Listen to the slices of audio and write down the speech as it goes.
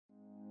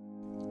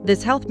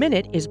This Health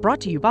Minute is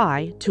brought to you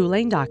by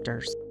Tulane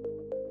Doctors.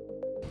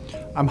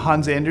 I'm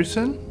Hans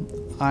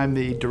Andersson. I'm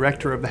the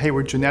director of the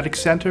Hayward Genetics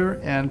Center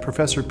and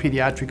professor of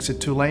pediatrics at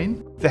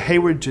Tulane. The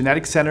Hayward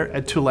Genetics Center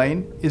at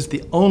Tulane is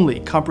the only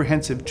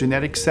comprehensive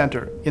genetics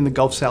center in the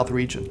Gulf South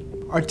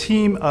region. Our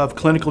team of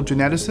clinical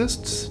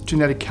geneticists,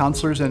 genetic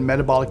counselors, and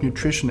metabolic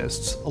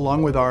nutritionists,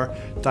 along with our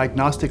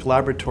diagnostic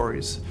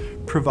laboratories,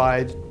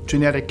 provide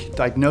genetic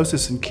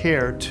diagnosis and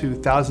care to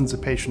thousands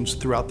of patients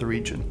throughout the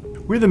region.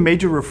 We're the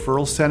major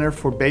referral center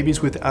for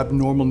babies with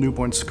abnormal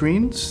newborn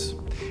screens.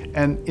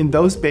 And in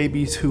those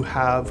babies who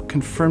have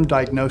confirmed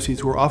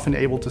diagnoses, we're often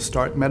able to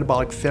start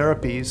metabolic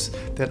therapies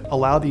that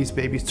allow these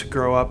babies to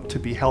grow up to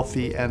be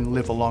healthy and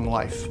live a long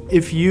life.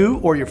 If you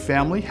or your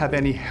family have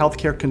any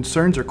healthcare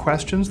concerns or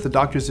questions, the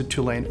doctors at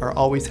Tulane are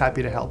always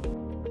happy to help.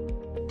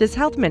 This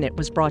Health Minute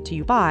was brought to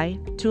you by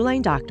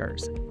Tulane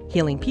Doctors,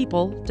 healing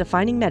people,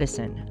 defining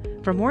medicine.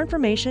 For more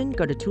information,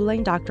 go to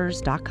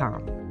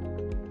tulanedoctors.com.